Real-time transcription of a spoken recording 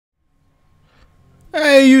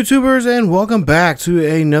Hey YouTubers, and welcome back to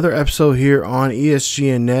another episode here on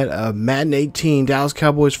ESGNet of Madden 18 Dallas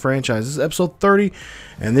Cowboys franchise. This is episode 30,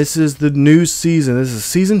 and this is the new season. This is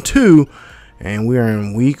season 2, and we are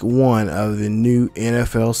in week 1 of the new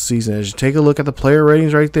NFL season. As you take a look at the player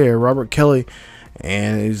ratings right there, Robert Kelly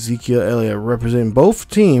and Ezekiel Elliott representing both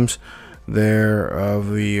teams there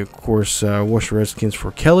of the, of course, Washington Redskins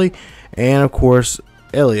for Kelly, and of course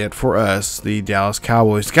Elliott for us, the Dallas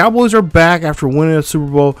Cowboys. The Cowboys are back after winning a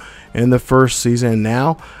Super Bowl in the first season, and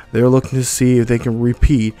now they're looking to see if they can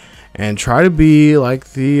repeat and try to be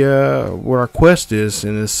like the what our quest is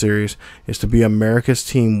in this series, is to be America's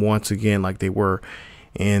team once again like they were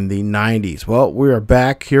in the 90s. Well, we are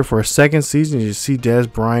back here for a second season. You see Des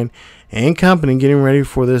Bryant and company getting ready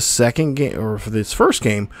for this second game, or for this first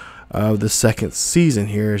game of the second season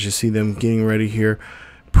here, as you see them getting ready here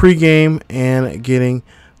pre-game and getting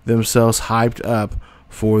themselves hyped up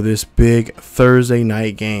for this big Thursday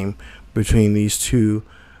night game between these two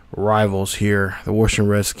rivals here, the Washington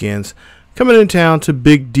Redskins coming in town to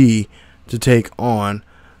Big D to take on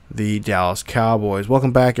the Dallas Cowboys.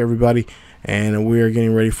 Welcome back, everybody, and we are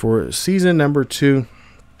getting ready for season number 2,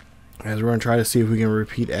 as we're going to try to see if we can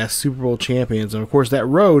repeat as Super Bowl champions. And of course, that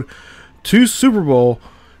road to Super Bowl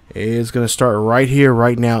is going to start right here,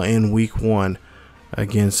 right now in week 1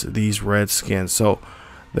 against these Redskins. So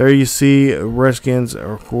there you see Redskins.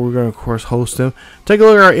 We're going to, of course, host them. Take a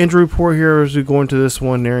look at our injury report here as we go into this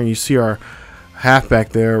one there, and you see our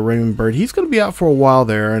halfback there, McFadden and Byrd. He's going to be out for a while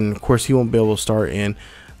there, and of course he won't be able to start in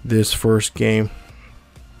this first game.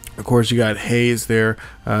 Of course, you got Hayes there,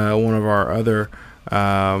 one of our other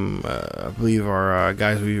I believe our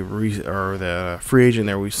guys or the free agent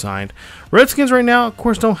there we signed. Redskins right now, of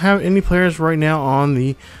course, don't have any players right now on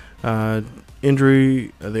the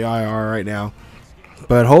injury, the IR right now,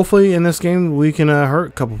 but hopefully in this game we can hurt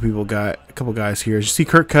a couple guys here. As you see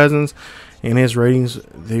Kirk Cousins and his ratings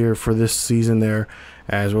there for this season there,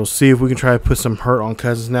 as we'll see if we can try to put some hurt on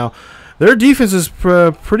Cousins. Now their defense is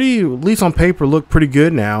pretty, at least on paper, look pretty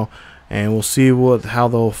good now, and we'll see how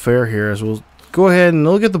they'll fare here. As we'll go ahead and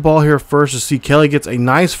look at the ball here first to see Kelly gets a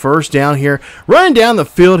nice first down here, running down the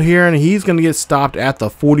field here, and he's going to get stopped at the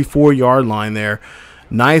 44-yard line there.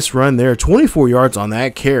 Nice run there, 24 yards on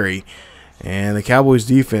that carry. And the Cowboys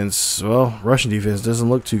defense, well, rushing defense doesn't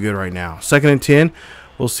look too good right now. 2nd and 10.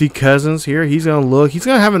 We'll see Cousins here. He's going to look. He's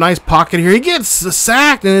going to have a nice pocket here. He gets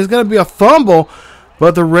sacked, and it's going to be a fumble.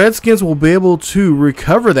 But the Redskins will be able to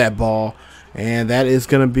recover that ball. And that is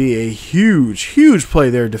going to be a huge, huge play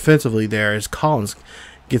there defensively there as Collins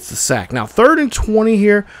gets the sack. Now, 3rd and 20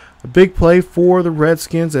 here. A big play for the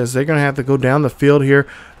Redskins as they're going to have to go down the field here.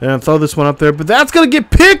 They're going to throw this one up there, but that's going to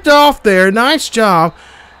get picked off there. Nice job,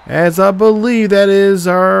 as I believe that is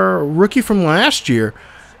our rookie from last year,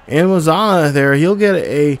 and Mazana there. He'll get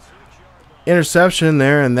a interception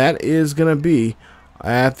there, and that is going to be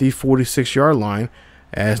at the 46-yard line,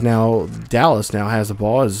 as now Dallas now has the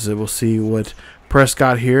ball, as we'll see what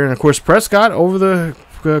Prescott here. And, of course, Prescott over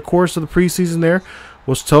the course of the preseason there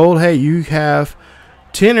was told, hey, you have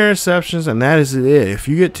 10 interceptions, and that is it. If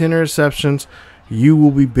you get 10 interceptions, you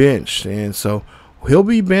will be benched. And so he'll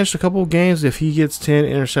be benched a couple of games if he gets 10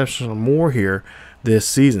 interceptions or more here this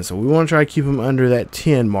season. So we want to try to keep him under that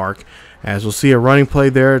 10 mark, as we'll see a running play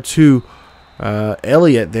there to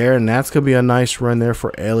Elliott there, and that's going to be a nice run there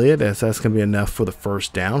for Elliott, as that's going to be enough for the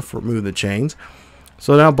first down for moving the chains.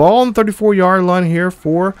 So now ball on the 34-yard line here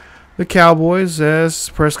for the Cowboys, as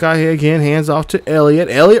Prescott again hands off to Elliott.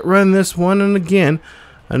 Elliott running this one, and again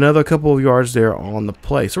another couple of yards there on the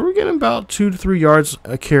play. So we're getting about 2 to 3 yards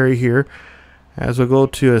a carry here, as we go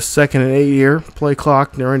to a 2nd and 8 here. Play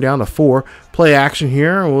clock narrowing down to 4. Play action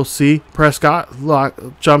here, and we'll see Prescott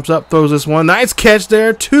jumps up, throws this one. Nice catch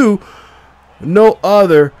there to no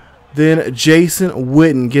other than Jason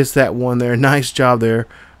Witten. Gets that one there. Nice job there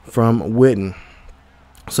from Witten.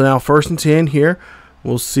 So now 1st and 10 here.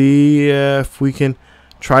 We'll see if we can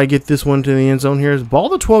try to get this one to the end zone here. Ball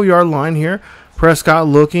the 12-yard line here. Prescott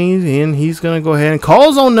looking, and he's going to go ahead and call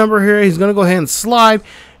his own number here. He's going to go ahead and slide,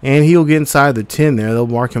 and he'll get inside the 10 there. They'll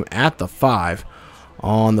mark him at the 5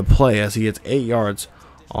 on the play, as he gets 8 yards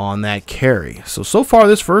on that carry. So far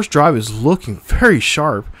this first drive is looking very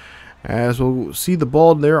sharp, as we'll see the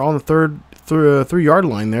ball there on the 3-yard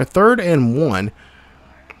line there. 3rd and 1.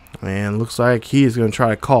 And looks like he is going to try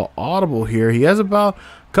to call audible here. He has about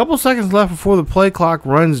a couple seconds left before the play clock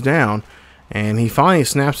runs down. And he finally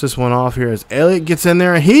snaps this one off here as Elliott gets in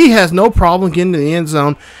there. And he has no problem getting to the end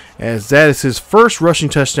zone, as that is his first rushing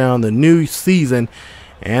touchdown of the new season.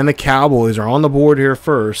 And the Cowboys are on the board here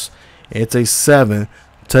first. It's a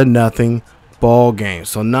 7-0 ball game.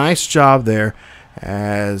 So nice job there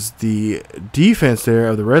as the defense there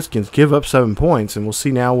of the Redskins give up 7 points. And we'll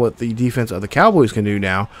see now what the defense of the Cowboys can do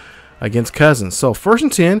now against Cousins. So 1st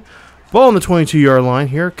and 10, ball on the 22-yard line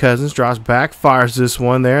here. Cousins drops back, fires this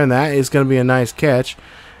one there, and that is going to be a nice catch,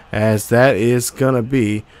 as that is going to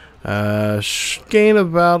be gain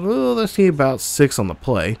about, let's see, about 6 on the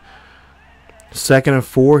play. 2nd and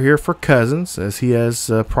 4 here for Cousins, as he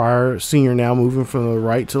has prior senior now moving from the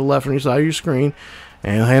right to the left on your side of your screen.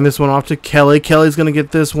 And he'll hand this one off to Kelly. Kelly's going to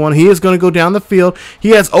get this one. He is going to go down the field. He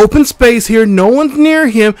has open space here. No one's near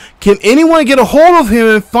him. Can anyone get a hold of him?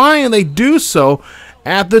 And finally, they do so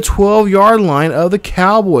at the 12-yard line of the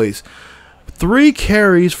Cowboys. 3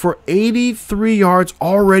 carries for 83 yards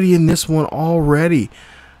already in this one already.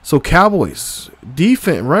 So Cowboys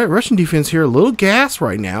defense, right, rushing defense here, a little gas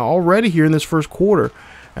right now already here in this first quarter.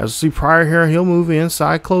 As we see Pryor here, he'll move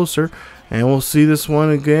inside closer, and we'll see this one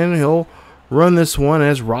again. He'll run this one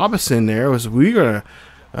as Robinson there. We're going to,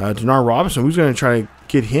 Denard Robinson, we was going to try to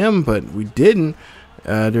get him, but we didn't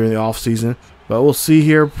during the offseason. But we'll see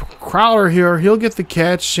here, Crowder here, he'll get the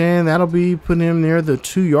catch, and that'll be putting him near the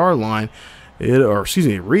 2-yard line.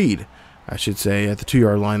 Reed, I should say, at the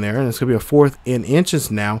 2-yard line there. And it's going to be a 4th and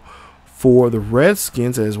inches now for the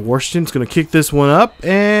Redskins, as Washington's going to kick this one up,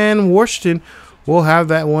 and Washington will have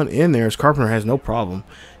that one in there, as Carpenter has no problem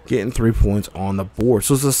getting 3 points on the board.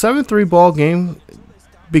 So it's a 7-3 ball game.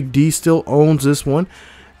 Big D still owns this one,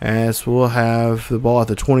 as we'll have the ball at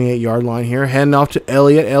the 28-yard line here. Heading off to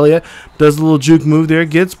Elliott. Elliott does a little juke move there,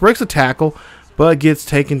 breaks a tackle, but gets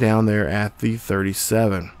taken down there at the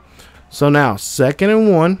 37. So now 2nd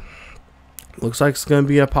and 1. Looks like it's going to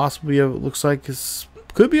be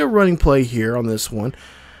could be a running play here on this one,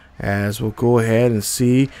 as we'll go ahead and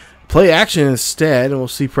see play action instead, and we'll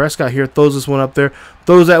see Prescott here throws this one up there,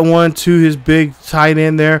 throws that one to his big tight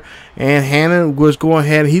end there, and Hannon was going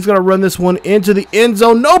ahead. He's going to run this one into the end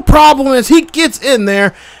zone, no problem, as he gets in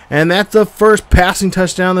there, and that's the first passing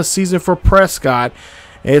touchdown this season for Prescott.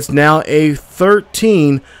 It's now a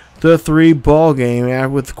 13-3 ball game,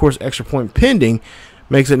 and with, of course, extra point pending,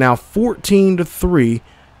 makes it now 14-3.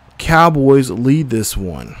 Cowboys lead this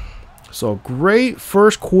one. So great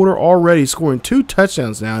first quarter already, scoring 2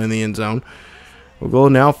 touchdowns now in the end zone. We'll go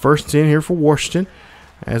now 1st and 10 here for Washington,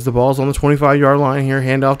 as the ball's on the 25-yard line here.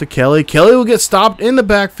 Hand off to Kelly. Kelly will get stopped in the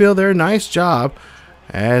backfield there. Nice job,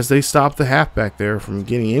 as they stop the halfback there from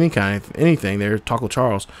getting anything there. Taco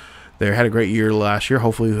Charles there had a great year last year.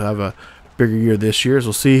 Hopefully he'll have a bigger year this year, as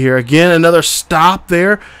we'll see here. Again, another stop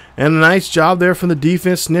there, and a nice job there from the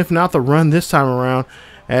defense, sniffing out the run this time around,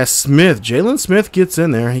 as Jalen Smith gets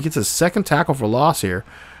in there. He gets his 2nd tackle for loss here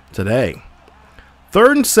today.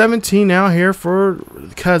 3rd and 17 now here for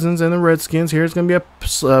Cousins and the Redskins. Here it's going to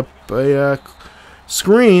be a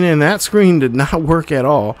screen, and that screen did not work at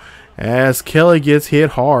all, as Kelly gets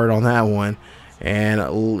hit hard on that one.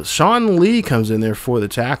 And Sean Lee comes in there for the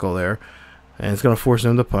tackle there, and it's going to force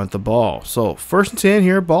him to punt the ball. So 1st and 10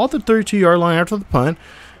 here, ball at the 32-yard line after the punt,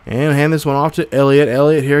 and hand this one off to Elliott.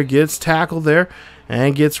 Elliott here gets tackled there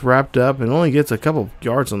and gets wrapped up, and only gets a couple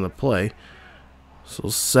yards on the play. So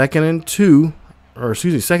 2nd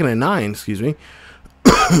and 9, excuse me.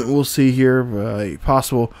 We'll see here a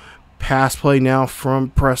possible pass play now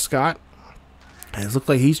from Prescott. And it looks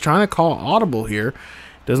like he's trying to call audible here.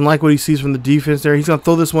 Doesn't like what he sees from the defense there. He's going to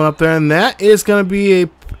throw this one up there, and that is going to be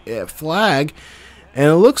a flag. And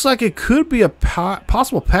it looks like it could be a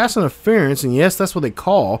possible pass interference, and yes, that's what they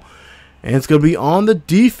call. And it's going to be on the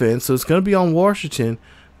defense, so it's going to be on Washington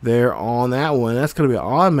there on that one. That's going to be an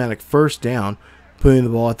automatic 1st down, putting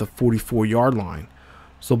the ball at the 44-yard line.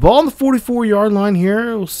 So ball on the 44-yard line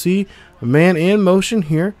here. We'll see a man in motion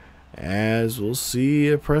here, as we'll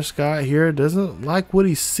see Prescott here doesn't like what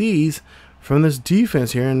he sees from this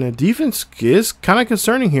defense here. And the defense is kind of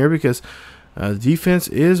concerning here, because the defense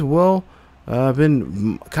is,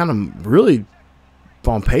 been kind of really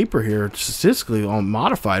on paper here, statistically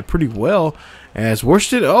modified pretty well, as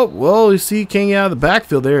Washington, you see can't get out of the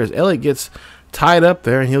backfield there, as Elliott gets tied up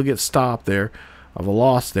there, and he'll get stopped there of a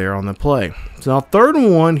loss there on the play. So now 3rd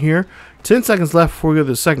and 1 here, 10 seconds left before we go to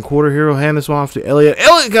the 2nd quarter here. We'll hand this one off to Elliott.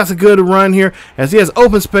 Elliott got a good run here, as he has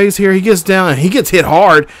open space here. He gets down, and he gets hit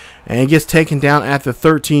hard, and he gets taken down at the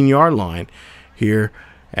 13-yard line here.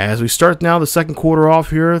 As we start now the 2nd quarter off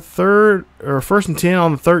here, 1st and 10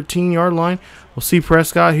 on the 13-yard line. We'll see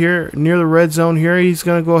Prescott here near the red zone here. He's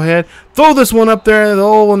going to go ahead, throw this one up there. And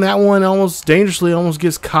that one almost dangerously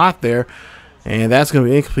gets caught there. And that's going to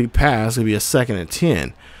be an incomplete pass. It's going to be a 2nd and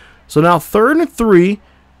 10. So now 3rd and 3.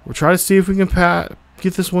 We'll try to see if we can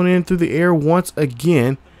get this one in through the air once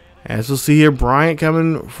again. As we'll see here, Bryant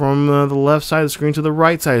coming from the left side of the screen to the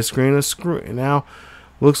right side of the screen. Now,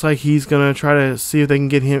 looks like he's going to try to see if they can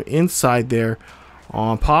get him inside there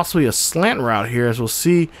on possibly a slant route here. As we'll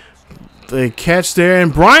see the catch there.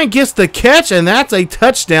 And Bryant gets the catch, and that's a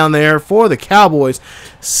touchdown there for the Cowboys.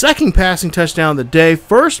 Second passing touchdown of the day.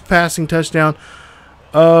 First passing touchdown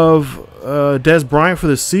of Des Bryant for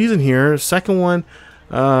the season here. Second one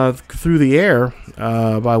through the air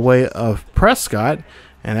by way of Prescott.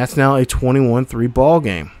 And that's now a 21-3 ball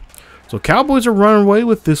game. So Cowboys are running away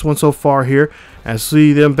with this one so far here. I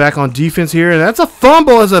see them back on defense here. And that's a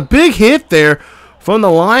fumble. It's a big hit there from the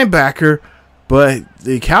linebacker. But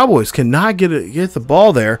the Cowboys cannot get the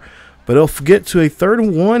ball there. But it'll get to a 3rd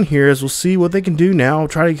and 1 here as we'll see what they can do now.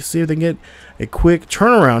 Try to see if they can get a quick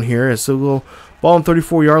turnaround here. As a little ball on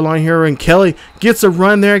 34-yard line here. And Kelly gets a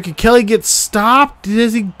run there. Can Kelly get stopped?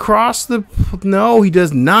 Does he cross the... No, he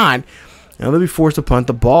does not. Now they'll be forced to punt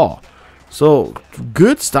the ball. So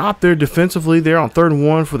good stop there defensively there on 3rd and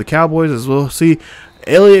 1 for the Cowboys. As we'll see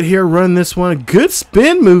Elliott here run this one. A good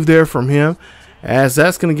spin move there from him, as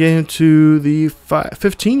that's going to get him to the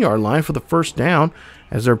 15-yard line for the first down,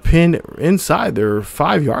 as they're pinned inside their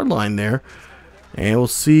 5-yard line there. And we'll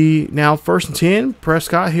see now 1st and 10.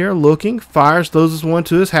 Prescott here looking, fires, throws this one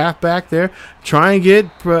to his halfback there, trying to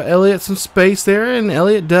get Elliott some space there, and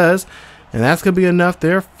Elliott does. And that's going to be enough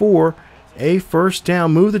there for a first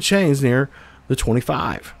down. Move the chains near the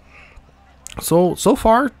 25. So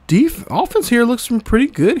far, offense here looks pretty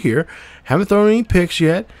good here. Haven't thrown any picks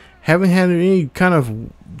yet. Haven't had any kind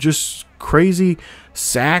of just crazy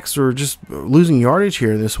sacks or just losing yardage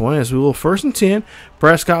here in this one. As we will 1st and 10.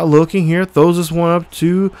 Prescott looking here, throws this one up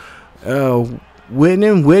to Witten,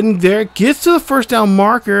 and Witten there gets to the first down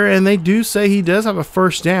marker, and they do say he does have a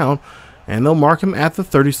first down. And they'll mark him at the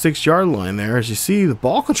 36-yard line there. As you see, the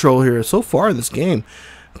ball control here so far in this game.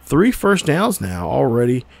 3 first downs now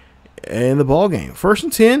already in the ball game. 1st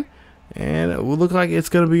and 10. And it will look like it's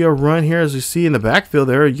going to be a run here. As you see in the backfield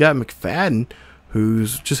there, you got McFadden,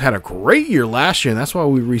 who's just had a great year last year. And that's why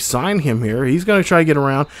we re-signed him here. He's going to try to get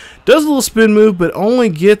around. Does a little spin move, but only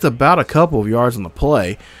gets about a couple of yards on the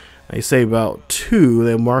play. They say about 2.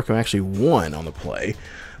 They mark him actually 1 on the play.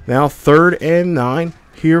 Now 3rd and 9.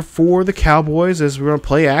 Here for the Cowboys as we're going to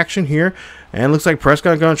play action here. And looks like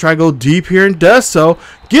Prescott going to try to go deep here and does so.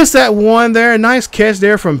 Gets that one there. A nice catch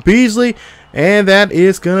there from Beasley. And that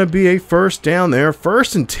is going to be a first down there.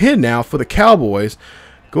 1st and 10 now for the Cowboys.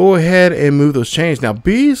 Go ahead and move those chains. Now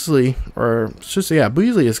Beasley,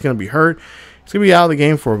 Beasley is going to be hurt. He's going to be out of the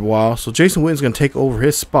game for a while. So Jason Witten's going to take over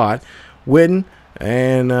his spot. Witten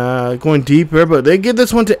and going deep there. But they give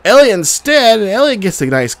this one to Elliott instead. And Elliott gets a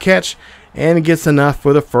nice catch. And it gets enough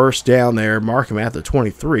for the first down there. Mark him at the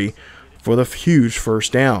 23 for the huge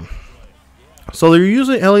first down. So they're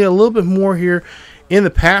using Elliott a little bit more here in the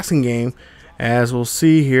passing game. As we'll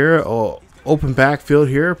see here, open backfield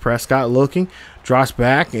here. Prescott looking, drops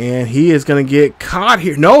back, and he is going to get caught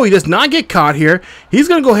here. No, he does not get caught here. He's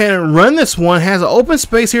going to go ahead and run this one. Has an open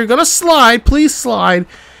space here. Going to slide. Please slide.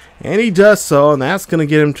 And he does so, and that's going to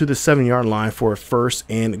get him to the 7-yard line for a 1st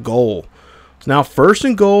and goal. Now 1st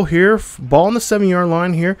and goal here, ball on the 7-yard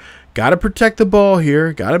line here. Got to protect the ball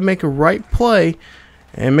here. Got to make a right play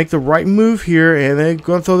and make the right move here. And they're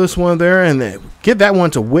going to throw this one there and they get that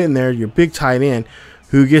one to Witten there, your big tight end,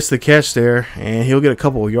 who gets the catch there. And he'll get a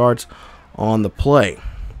couple of yards on the play.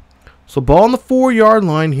 So ball on the 4-yard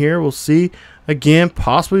line here. We'll see again,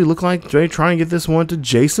 possibly look like they're trying to get this one to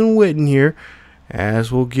Jason Witten here.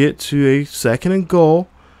 As we'll get to a 2nd and goal.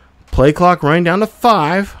 Play clock running down to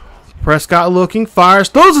 5. Prescott looking, fires,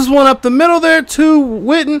 throws this one up the middle there to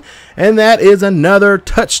Witten, and that is another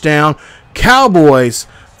touchdown. Cowboys,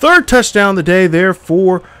 3rd touchdown of the day there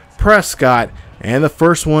for Prescott, and the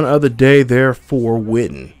first one of the day there for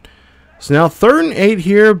Witten. So now 3rd and 8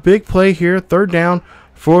 here, big play here, 3rd down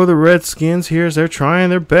for the Redskins here as they're trying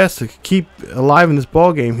their best to keep alive in this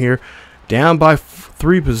ball game here. Down by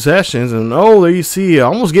 3 possessions, and oh, there you see,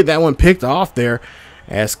 almost get that one picked off there.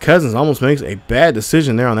 As Cousins almost makes a bad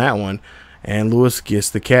decision there on that one. And Lewis gets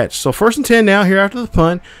the catch. So 1st and 10 now here after the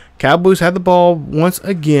punt. Cowboys had the ball once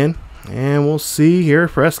again. And we'll see here.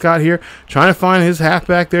 Prescott here trying to find his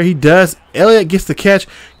halfback there. He does. Elliott gets the catch.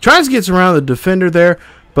 Tries to get around the defender there.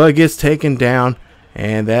 But gets taken down.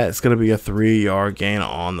 And that's going to be a 3-yard gain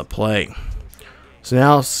on the play. So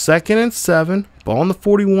now 2nd and 7. Ball on the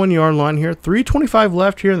 41-yard line here. 3:25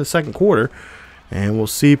 left here in the 2nd quarter. And we'll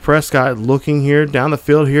see Prescott looking here down the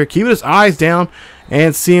field here, keeping his eyes down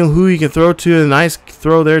and seeing who he can throw to. A nice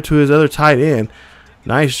throw there to his other tight end.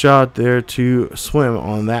 Nice job there to swim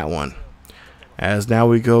on that one. As now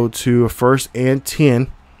we go to a 1st and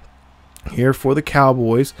 10 here for the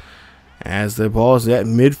Cowboys. As the ball is at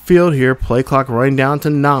midfield here, play clock running down to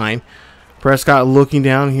 9. Prescott looking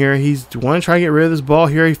down here. He's want to try to get rid of this ball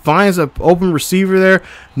here. He finds an open receiver there.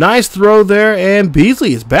 Nice throw there, and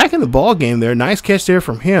Beasley is back in the ball game there. Nice catch there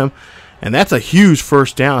from him, and that's a huge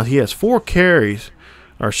first down. He has 4 carries,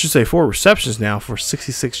 or I should say 4 receptions now for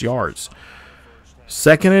 66 yards.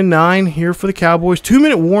 2nd and 9 here for the Cowboys.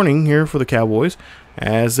 2-minute warning here for the Cowboys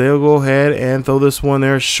as they'll go ahead and throw this one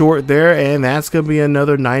there short there, and that's going to be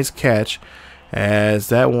another nice catch as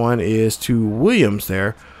that one is to Williams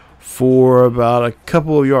there for about a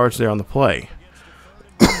couple of yards there on the play.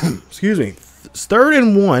 Excuse me. 3rd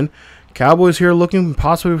and 1. Cowboys here looking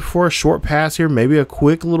possibly for a short pass here, maybe a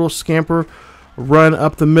quick little scamper run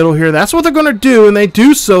up the middle here. That's what they're going to do, and they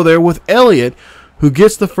do so there with Elliott, who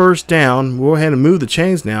gets the first down. We'll go ahead and move the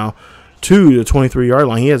chains now to the 23-yard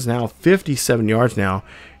line. He has now 57 yards now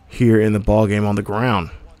here in the ball game on the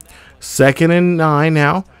ground. 2nd and 9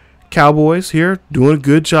 now. Cowboys here doing a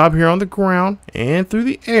good job here on the ground and through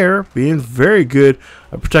the air, being very good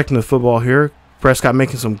at protecting the football here. Prescott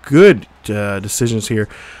making some good decisions here.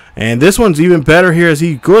 And this one's even better here as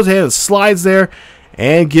he goes ahead and slides there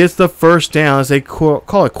and gets the first down as they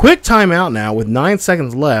call a quick timeout now with 9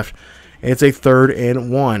 seconds left. It's a 3rd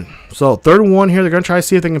and 1. So 3rd and 1 here. They're going to try to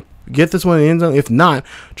see if they can get this one in the end zone. If not,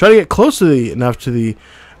 try to get close to enough to the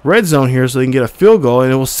red zone here so they can get a field goal.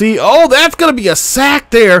 And we'll see. Oh, that's going to be a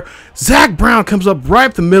sack there. Zach Brown comes up right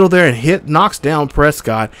up the middle there and knocks down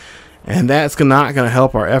Prescott. And that's not going to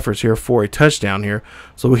help our efforts here for a touchdown here.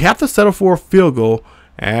 So we have to settle for a field goal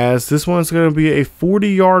as this one's going to be a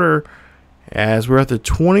 40-yarder as we're at the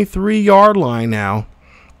 23-yard line now.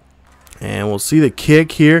 And we'll see the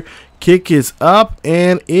kick here. Kick is up,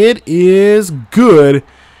 and it is good.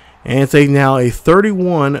 And it's now a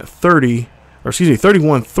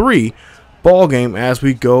 31-3 ball game as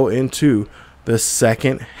we go into the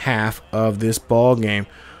second half of this ball game.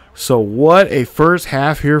 So what a first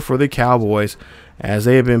half here for the Cowboys as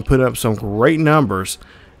they have been putting up some great numbers,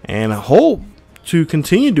 and I hope to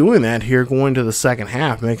continue doing that here going to the second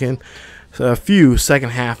half, making a few second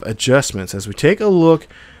half adjustments as we take a look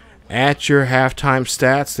at your halftime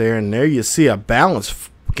stats there. And there you see a balanced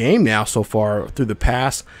game now so far through the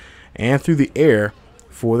pass and through the air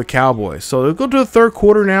for the Cowboys. So they'll go to the 3rd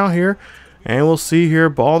quarter now here, and we'll see here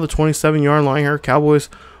ball on the 27-yard line here. Cowboys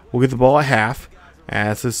will get the ball at half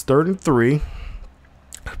as it's 3rd and 3.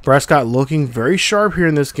 Prescott looking very sharp here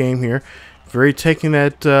in this game here, very taking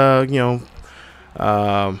that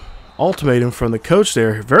ultimatum from the coach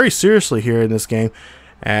there very seriously here in this game.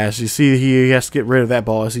 As you see, he has to get rid of that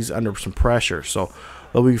ball as he's under some pressure. So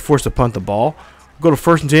they'll be forced to punt the ball. We'll go to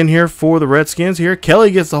 1st and 10 here for the Redskins here.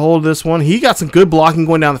 Kelly gets the hold of this one. He got some good blocking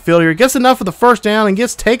going down the field here. Gets enough of the first down and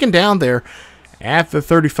gets taken down there at the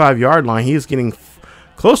 35-yard line. He is getting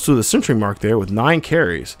close to the century mark there with 9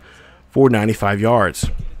 carries for 95 yards.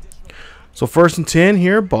 So 1st and 10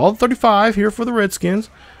 here. Ball 35 here for the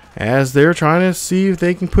Redskins, as they're trying to see if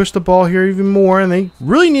they can push the ball here even more. And they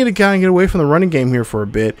really need to kind of get away from the running game here for a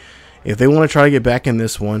bit if they want to try to get back in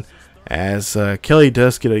this one, as Kelly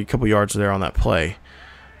does get a couple yards there on that play.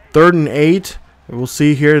 3rd and 8. We'll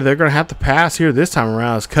see here. They're going to have to pass here this time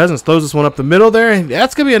around as Cousins throws this one up the middle there. And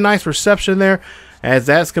that's going to be a nice reception there, as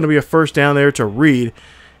that's going to be a first down there to Reed.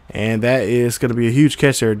 And that is going to be a huge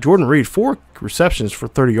catch there. Jordan Reed, 4 receptions for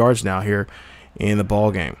 30 yards now here in the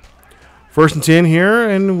ball game. 1st and 10 here,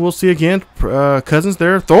 and we'll see again Cousins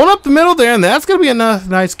there throwing up the middle there, and that's going to be a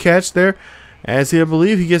nice catch there, as I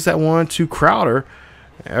believe he gets that one to Crowder,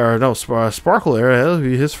 or no, Sparkle there. That'll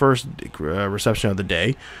be his first reception of the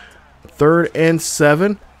day. 3rd and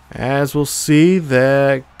 7, as we'll see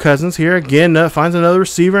that Cousins here again finds another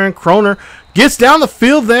receiver, and Croner gets down the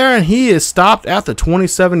field there, and he is stopped at the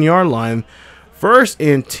 27-yard line.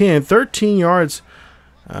 1st and 10, 13 yards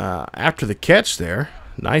after the catch there.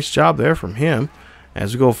 Nice job there from him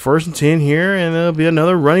as we go 1st and 10 here, and there'll be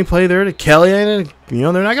another running play there to Kelly. And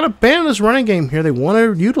they're not going to abandon this running game here. They want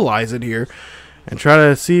to utilize it here and try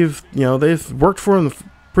to see if they've worked for them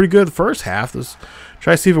pretty good the first half. Let's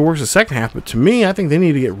try to see if it works the second half. But to me, I think they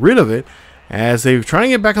need to get rid of it as they're trying to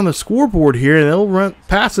get back on the scoreboard here, and they'll run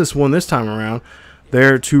past this one this time around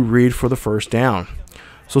there to Reed for the first down.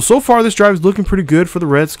 So far this drive is looking pretty good for the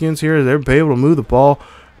Redskins here. They're able to move the ball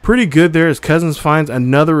pretty good there as Cousins finds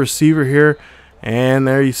another receiver here, and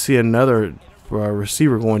there you see another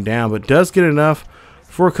receiver going down, but does get enough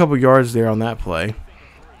for a couple yards there on that play.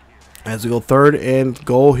 As we go 3rd and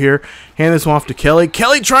goal here, hand this one off to Kelly.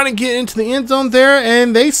 Kelly trying to get into the end zone there,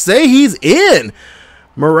 and they say he's in.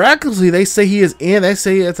 Miraculously, they say he is in. They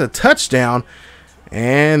say it's a touchdown,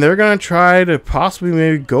 And they're going to try to possibly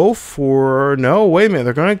maybe go for... No, wait a minute.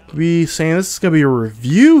 They're going to be saying this is going to be a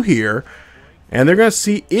review here. And they're going to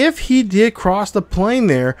see if he did cross the plane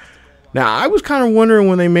there. Now, I was kind of wondering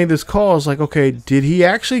when they made this call. I was like, okay, did he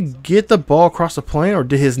actually get the ball across the plane? Or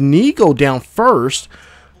did his knee go down first?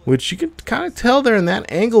 Which you can kind of tell there in that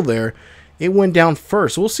angle there. It went down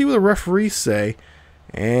first. So we'll see what the referees say.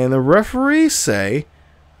 And the referees say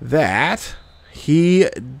that... he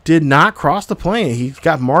did not cross the plane. He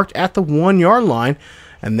got marked at the 1 yard line,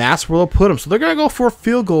 and that's where they'll put him. So they're going to go for a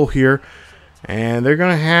field goal here, and they're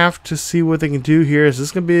going to have to see what they can do here. This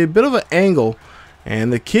is going to be a bit of an angle,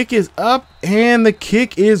 and the kick is up, and the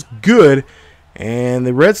kick is good. And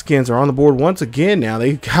the Redskins are on the board once again now.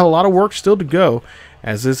 They've got a lot of work still to go,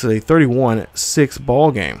 as this is a 31-6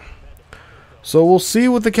 ball game. So we'll see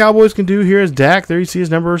what the Cowboys can do here as Dak. There you see his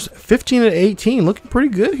numbers, 15 and 18, looking pretty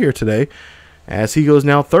good here today. As he goes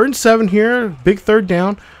now 3rd and 7 here, big 3rd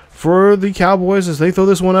down for the Cowboys as they throw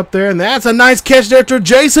this one up there. And that's a nice catch there to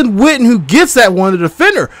Jason Witten, who gets that one. The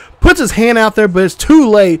defender puts his hand out there, but it's too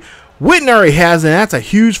late. Witten already has it, and that's a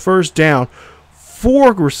huge 1st down.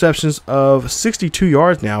 4 receptions of 62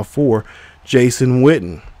 yards now for Jason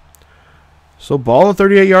Witten. So ball on the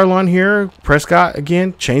 38-yard line here. Prescott,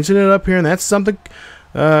 again, changing it up here, and that's something...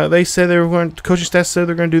 they said they were going. Coaching staff said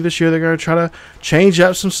they're going to do this year. They're going to try to change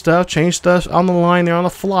up some stuff, change stuff on the line there on the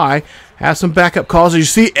fly. Have some backup calls. As you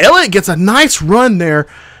see, Elliott gets a nice run there,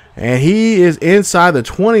 and he is inside the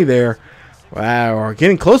 20 there, or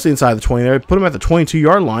getting close to inside the 20 there. Put him at the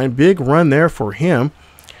 22-yard line. Big run there for him.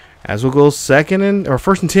 As we'll go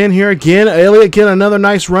 1st and 10 here again. Elliott getting another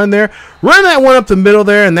nice run there. Run that one up the middle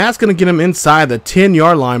there, and that's going to get him inside the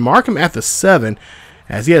 10-yard line. Mark him at the 7.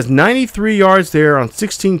 As he has 93 yards there on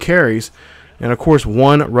 16 carries. And, of course,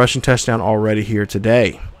 1 rushing touchdown already here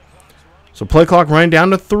today. So play clock running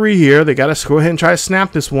down to 3 here. They got to go ahead and try to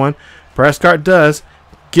snap this one. Prescott does.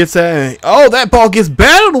 Gets that. Oh, that ball gets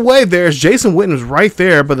batted away there. As Jason Witten was right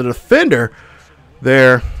there. But the defender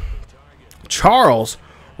there, Charles,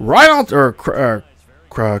 right on, or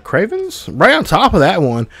Cravens? Right on top of that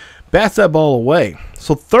one. Bats that ball away.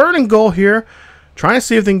 So 3rd and goal here. Trying to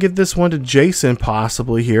see if they can get this one to Jason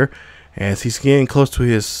possibly here, as he's getting close to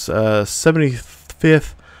his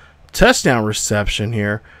 75th touchdown reception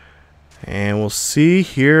here. And we'll see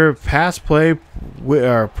here, pass play,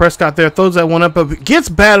 Prescott there, throws that one up, but gets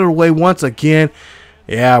batted away once again.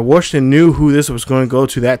 Yeah, Washington knew who this was going to go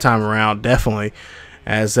to that time around, definitely,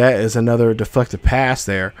 as that is another deflected pass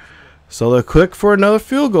there. So they'll click for another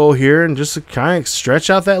field goal here and just to kind of stretch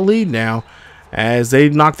out that lead now. As they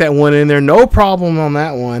knock that one in there, no problem on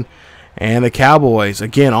that one. And the Cowboys,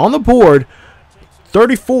 again, on the board,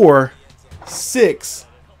 34-6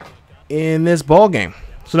 in this ball game.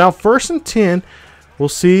 So now 1st and 10, we'll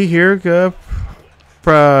see here.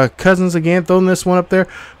 Cousins again throwing this one up there.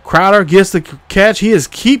 Crowder gets the catch. He is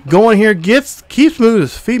keep going here, keeps moving,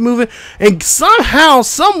 his feet moving, and somehow,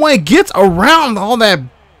 some way gets around all that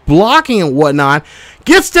blocking and whatnot.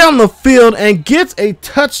 Gets down the field and gets a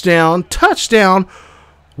touchdown. Touchdown,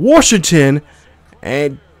 Washington.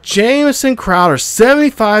 And Jamison Crowder,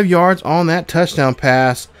 75 yards on that touchdown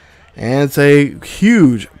pass. And it's a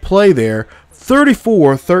huge play there.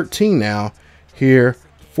 34-13 now here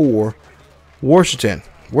for Washington.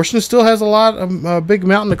 Washington still has a lot of big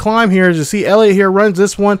mountain to climb here. As you see, Elliott here runs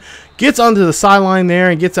this one. Gets onto the sideline there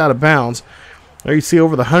and gets out of bounds. There you see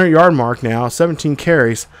over the 100-yard mark now. 17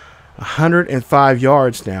 carries. 105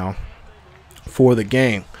 yards now for the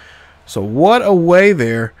game. So what a way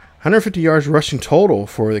there. 150 yards rushing total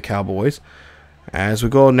for the Cowboys. As we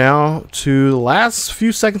go now to the last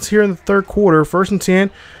few seconds here in the 3rd quarter. 1st and 10.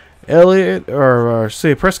 Elliott,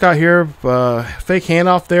 Prescott here. Fake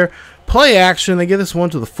handoff there. Play action. They get this one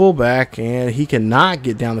to the fullback, and he cannot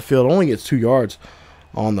get down the field. Only gets 2 yards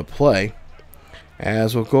on the play.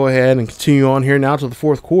 As we'll go ahead and continue on here now to the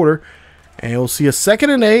 4th quarter. And we'll see a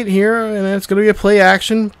 2nd and 8 here, and it's going to be a play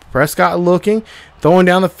action. Prescott looking, throwing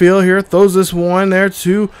down the field here, throws this one there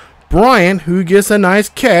to Bryant, who gets a nice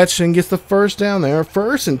catch and gets the 1st down there.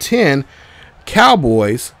 1st and 10,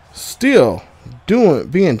 Cowboys still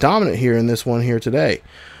being dominant here in this one here today.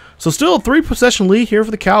 So still a 3-possession lead here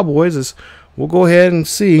for the Cowboys. As we'll go ahead and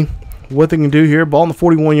see what they can do here. Ball on the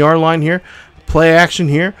 41-yard line here. Play action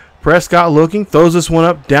here. Prescott looking, throws this one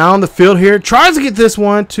up down the field here. Tries to get this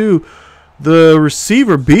one to the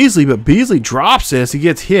receiver, Beasley, but Beasley drops this. He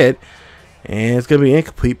gets hit, and it's going to be an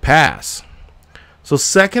incomplete pass. So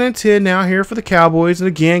 2nd and 10 now here for the Cowboys. And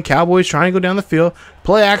again, Cowboys trying to go down the field.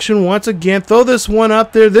 Play action once again. Throw this one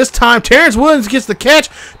up there. This time, Terrence Williams gets the catch.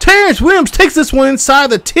 Terrence Williams takes this one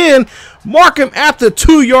inside the 10. Mark him at the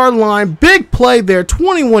 2-yard line. Big play there,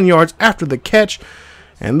 21 yards after the catch.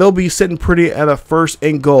 And they'll be sitting pretty at a 1st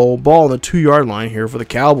and goal. Ball on the 2-yard line here for the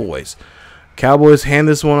Cowboys. Cowboys hand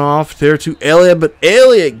this one off there to Elliott, but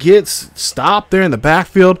Elliott gets stopped there in the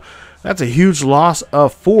backfield. That's a huge loss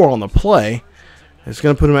of 4 on the play. It's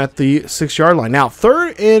going to put him at the 6-yard line. Now,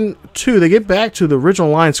 3rd and 2. They get back to the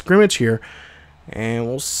original line scrimmage here. And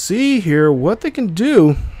we'll see here what they can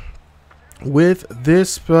do with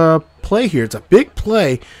this play here. It's a big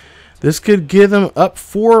play. This could give them up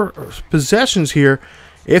 4 possessions here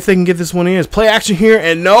if they can get this one in. It's play action here,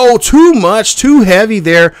 and no, too much, too heavy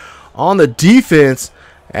there on the defense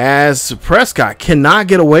as Prescott cannot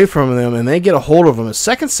get away from them, and they get a hold of him. A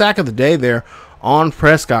 2nd sack of the day there on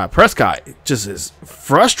Prescott. Prescott just is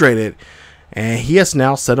frustrated, and he has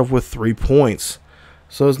now settled with 3 points.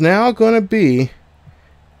 So it's now going to be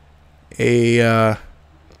a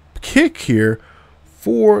kick here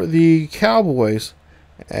for the Cowboys.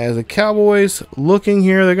 As the Cowboys looking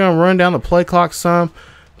here, they're going to run down the play clock some,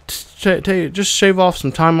 just shave off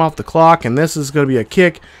some time off the clock, and this is going to be a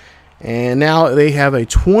kick. And now they have a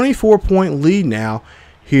 24-point lead now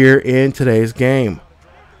here in today's game.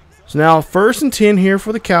 So now 1st and 10 here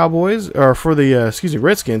for the Cowboys, or for the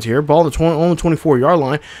Redskins here. Ball on the 24-yard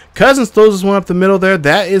line. Cousins throws this one up the middle there.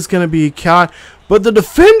 That is going to be caught, but the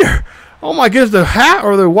defender, oh my goodness,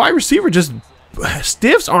 the wide receiver just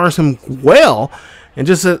stiffs arms him well, and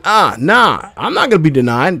just says, nah, I'm not going to be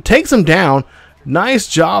denied. Takes him down. Nice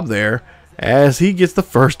job there as he gets the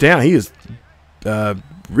 1st down. He is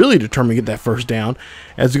really determined to get that 1st down.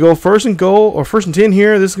 As we go 1st and goal, or 1st and 10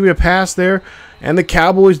 here, this is going to be a pass there, and the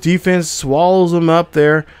Cowboys defense swallows them up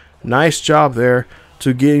there. Nice job there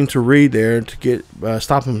to getting to Reed there to get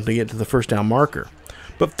stop him to get to the 1st down marker.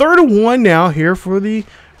 But 3rd and 1 now here for the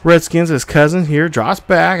Redskins as Cousins here drops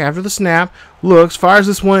back after the snap, looks, fires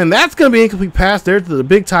this one, and that's going to be an incomplete pass there to the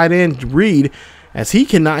big tight end Reed, as he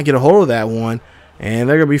cannot get a hold of that one, and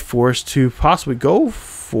they're going to be forced to possibly go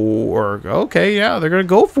for, okay, yeah, they're going to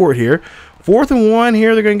go for it here. 4th and 1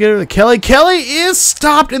 here, they're going to get it to Kelly. Kelly is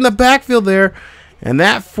stopped in the backfield there, and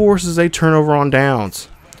that forces a turnover on downs.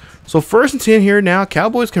 So 1st and 10 here now.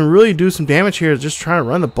 Cowboys can really do some damage here, just trying to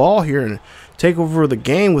run the ball here and take over the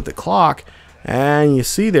game with the clock. And you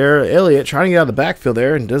see there, Elliott trying to get out of the backfield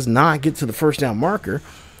there and does not get to the 1st down marker.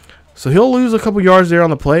 So he'll lose a couple yards there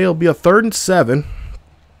on the play. It'll be a 3rd and 7.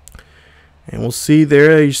 And we'll see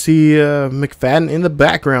there, you see McFadden in the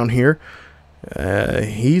background here.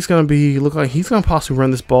 He's going to be, look like he's going to possibly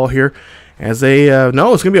run this ball here. As they,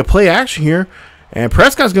 no, it's going to be a play action here. And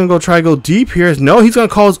Prescott's going to try to go deep here. No, he's going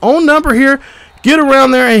to call his own number here. Get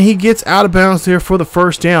around there, and he gets out of bounds there for the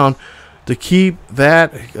 1st down to keep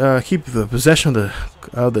that, keep the possession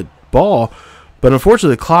of the ball. But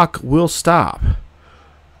unfortunately, the clock will stop.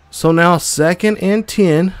 So now 2nd and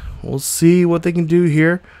 10. We'll see what they can do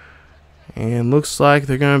here. And looks like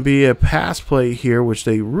they're going to be a pass play here, which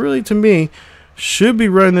they really, to me, should be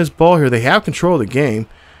running this ball here. They have control of the game.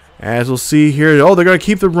 As we'll see here, oh, they're going to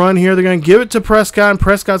keep the run here. They're going to give it to Prescott, and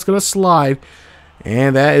Prescott's going to slide.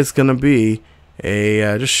 And that is going to be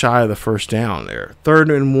a just shy of the 1st down there.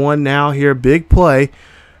 3rd and 1 now here. Big play.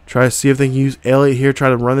 Try to see if they can use Elliott here. Try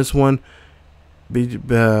to run this one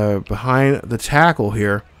behind the tackle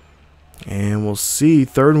here. And we'll see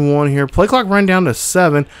 3rd and 1 here. Play clock run down to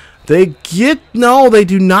 7. They do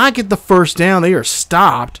not get the 1st down. They are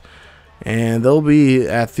stopped. And they'll be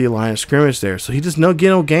at the line of scrimmage there. So he just get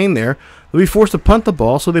no gain there. They'll be forced to punt the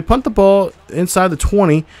ball. So they punt the ball inside the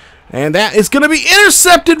 20. And that is going to be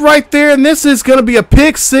intercepted right there. And this is going to be a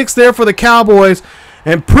pick 6 there for the Cowboys.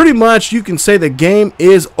 And pretty much you can say the game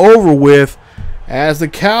is over with as the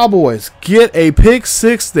Cowboys get a pick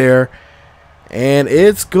 6 there. And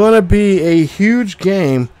it's going to be a huge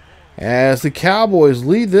game as the Cowboys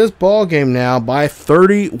lead this ball game now by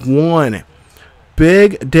 31.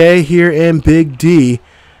 Big day here in Big D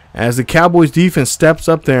as the Cowboys defense steps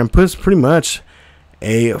up there and puts pretty much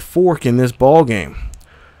a fork in this ball game.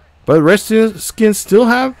 But the Redskins still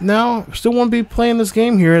want to be playing this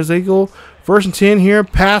game here as they go 1st and 10 here.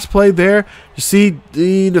 Pass play there. You see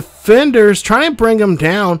the defenders trying to bring them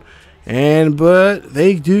down, but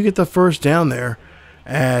they do get the 1st down there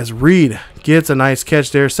as Reed gets a nice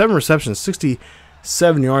catch there. 7 receptions,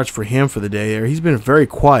 67 yards for him for the day there. He's been very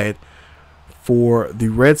quiet for the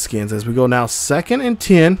Redskins as we go now 2nd and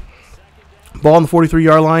 10. Ball on the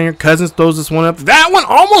 43-yard line here. Cousins throws this one up. That one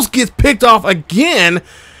almost gets picked off again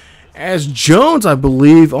as Jones, I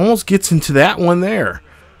believe, almost gets into that one there.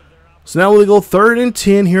 So now we go 3rd and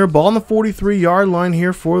 10 here. Ball on the 43-yard line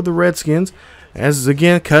here for the Redskins. As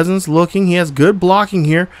again, Cousins looking. He has good blocking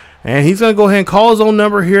here. And he's going to go ahead and call his own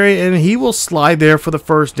number here, and he will slide there for the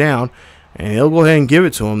first down. And he'll go ahead and give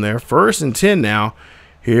it to him there. 1st and 10 now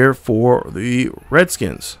here for the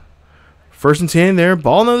Redskins. 1st and 10 there.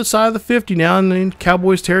 Ball on the other side of the 50 now in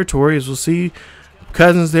Cowboys territory, as we'll see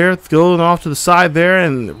Cousins there going off to the side there.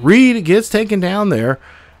 And Reed gets taken down there.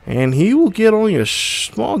 And he will get only a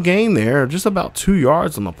small gain there, just about 2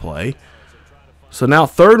 yards on the play. So now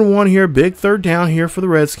 3rd and 1 here, big 3rd down here for the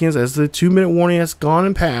Redskins as the 2-minute warning has gone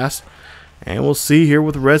and passed. And we'll see here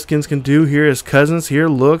what the Redskins can do here as Cousins here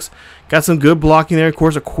looks. Got some good blocking there. Of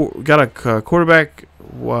course, got a quarterback,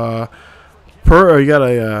 you got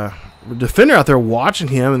a defender out there watching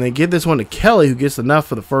him, and they give this one to Kelly, who gets enough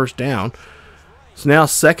for the first down. So now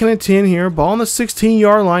 2nd and 10 here, ball on the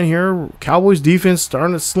 16-yard line here. Cowboys defense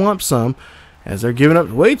starting to slump some as they're giving up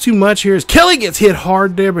way too much here. As Kelly gets hit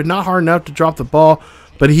hard there, but not hard enough to drop the ball.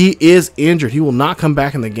 But he is injured. He will not come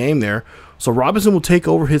back in the game there. So Robinson will take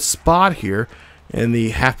over his spot here in the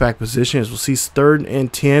halfback position, as we'll see 3rd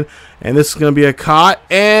and 10. And this is going to be a caught.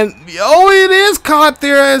 And, oh, it is caught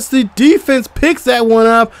there as the defense picks that one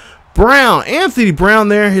up. Anthony Brown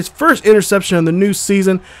there, his first interception of the new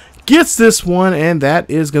season, gets this one, and that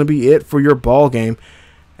is going to be it for your ball game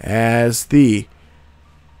as the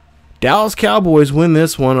Dallas Cowboys win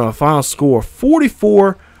this one on a final score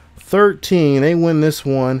 44-13. They win this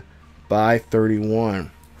one by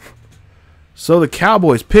 31. So the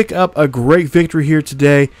Cowboys pick up a great victory here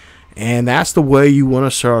today, and that's the way you want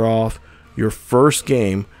to start off your first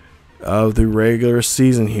game of the regular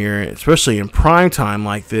season here, especially in prime time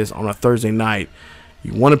like this on a Thursday night.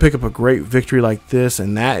 You want to pick up a great victory like this,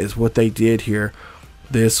 and that is what they did here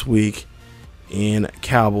this week in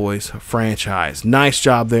Cowboys franchise. Nice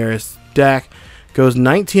job there as Dak goes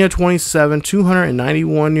 19 of 27,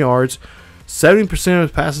 291 yards. 70% of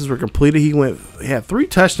his passes were completed. He had 3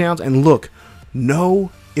 touchdowns, and look, no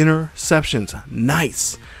interceptions.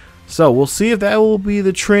 Nice. So we'll see if that will be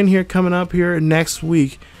the trend here coming up here next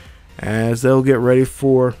week, as they'll get ready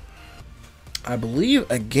for, I believe,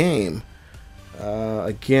 a game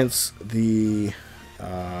against the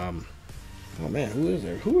oh man, who is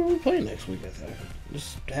there? Who are we playing next week? I think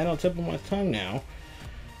just had on the tip of my tongue now.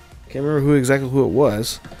 Can't remember exactly who it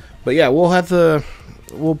was, but yeah, we'll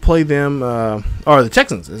play them. Or the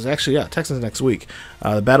Texans is actually Texans next week.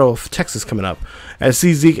 The Battle of Texas coming up. As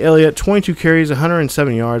see Zeke Elliott, 22 carries,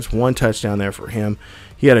 107 yards, 1 touchdown there for him.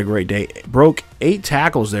 He had a great day. Broke 8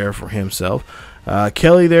 tackles there for himself.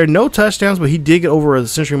 Kelly there, no touchdowns, but he did get over the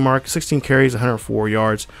century mark. 16 carries, 104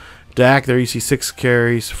 yards. Dak there, you see 6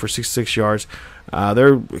 carries for 66 yards.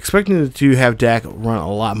 They're expecting to have Dak run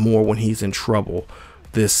a lot more when he's in trouble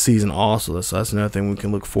this season also. So that's another thing we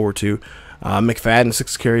can look forward to. McFadden,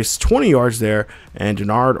 6 carries, 20 yards there. And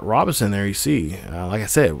Denard Robinson there, you see. Like I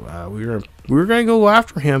said, we were going to go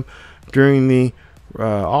after him during the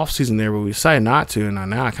offseason there, but we decided not to, and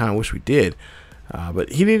now I kind of wish we did.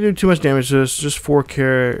 But he didn't do too much damage to us. Just four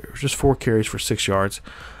carries for 6 yards.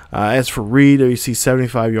 As for Reed, you see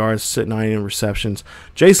 75 yards, 9 receptions.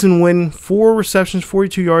 Jason Witten, 4 receptions,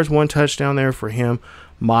 42 yards, 1 touchdown there for him.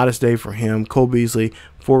 Modest day for him. Cole Beasley,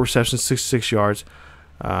 4 receptions, 66 yards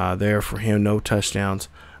there for him. No touchdowns.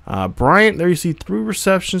 Bryant, there you see 3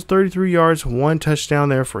 receptions, 33 yards, 1 touchdown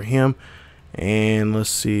there for him. And let's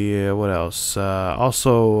see what else.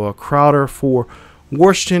 Also Crowder for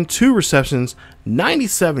Washington, 2 receptions,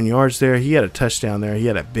 97 yards there. He had a touchdown there. He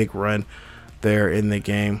had a big run there in the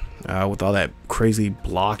game with all that crazy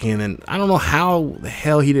blocking. And I don't know how the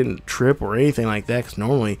hell he didn't trip or anything like that, because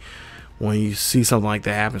normally when you see something like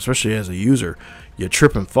that happen, especially as a user, you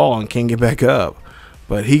trip and fall and can't get back up.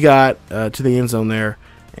 But he got to the end zone there,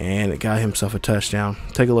 and it got himself a touchdown.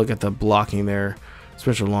 Take a look at the blocking there.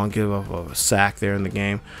 Spencer Long give up a sack there in the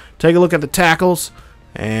game. Take a look at the tackles,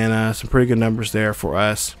 and some pretty good numbers there for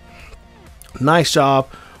us. Nice job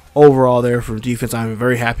overall there for defense. I'm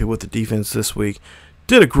very happy with the defense this week.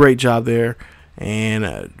 Did a great job there,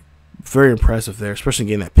 and very impressive there, especially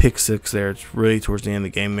getting that pick 6 there. It's really towards the end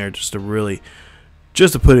of the game there, just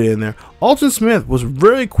to put it in there. Alton Smith was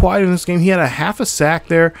very quiet in this game. He had a half a sack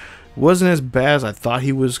there. Wasn't as bad as I thought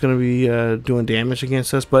he was going to be doing damage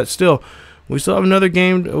against us, but still, we still have another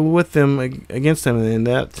game with them against them, and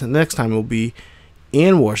that next time will be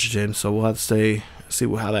in Washington. So we'll have to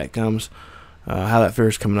see how that comes, how that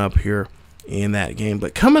fares coming up here in that game.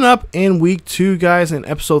 But coming up in week 2, guys, in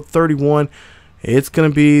episode 31, it's going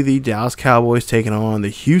to be the Dallas Cowboys taking on the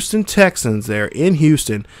Houston Texans there in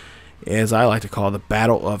Houston, as I like to call the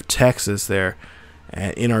Battle of Texas there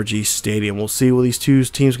at NRG Stadium. We'll see what these two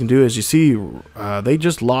teams can do. As you see, they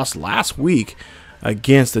just lost last week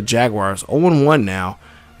against the Jaguars, 0-1 now,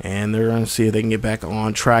 and they're going to see if they can get back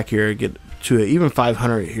on track here, get to even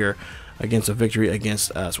 500 here against a victory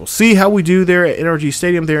against us. We'll see how we do there at NRG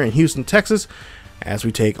Stadium there in Houston, Texas, as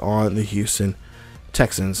we take on the Houston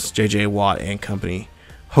Texans. JJ Watt and company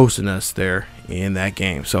hosting us there in that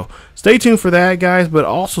game. So stay tuned for that, guys, but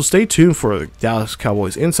also stay tuned for the Dallas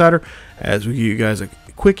Cowboys Insider as we give you guys a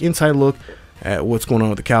quick inside look at what's going on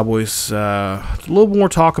with the Cowboys. A little more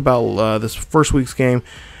talk about this first week's game,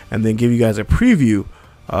 and then give you guys a preview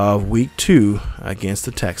of week 2 against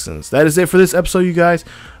the Texans. That is it for this episode, you guys,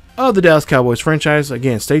 of the Dallas Cowboys franchise.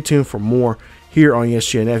 Again, stay tuned for more here on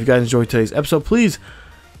ESGNet. If you guys enjoyed today's episode, please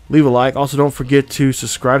leave a like. Also, don't forget to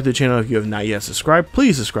subscribe to the channel if you have not yet subscribed.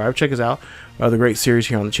 Please subscribe. Check us out. The great series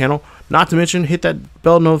here on the channel. Not to mention, hit that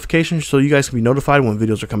bell notification so you guys can be notified when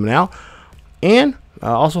videos are coming out. And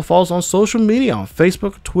also follow us on social media on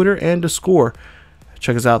Facebook, Twitter, and Discord.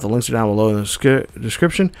 Check us out. The links are down below in the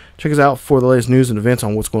description. Check us out for the latest news and events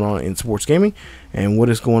on what's going on in sports gaming and what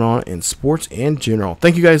is going on in sports in general.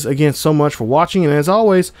 Thank you guys again so much for watching. And as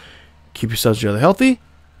always, keep yourselves healthy.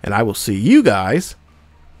 And I will see you guys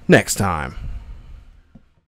next time.